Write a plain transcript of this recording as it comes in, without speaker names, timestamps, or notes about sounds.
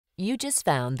You just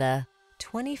found the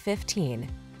 2015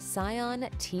 Scion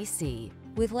TC.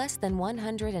 With less than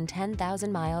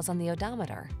 110,000 miles on the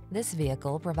odometer, this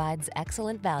vehicle provides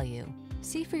excellent value.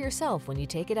 See for yourself when you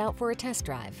take it out for a test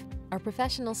drive. Our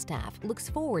professional staff looks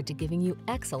forward to giving you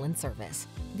excellent service.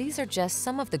 These are just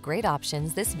some of the great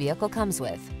options this vehicle comes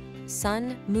with: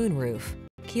 sun moonroof,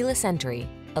 keyless entry,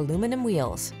 aluminum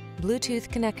wheels, Bluetooth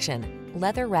connection,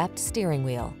 leather-wrapped steering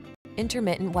wheel,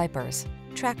 intermittent wipers,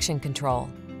 traction control,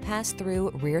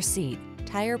 pass-through rear seat,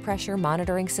 tire pressure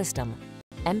monitoring system,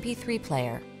 MP3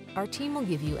 player. Our team will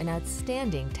give you an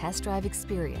outstanding test drive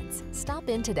experience. Stop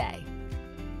in today.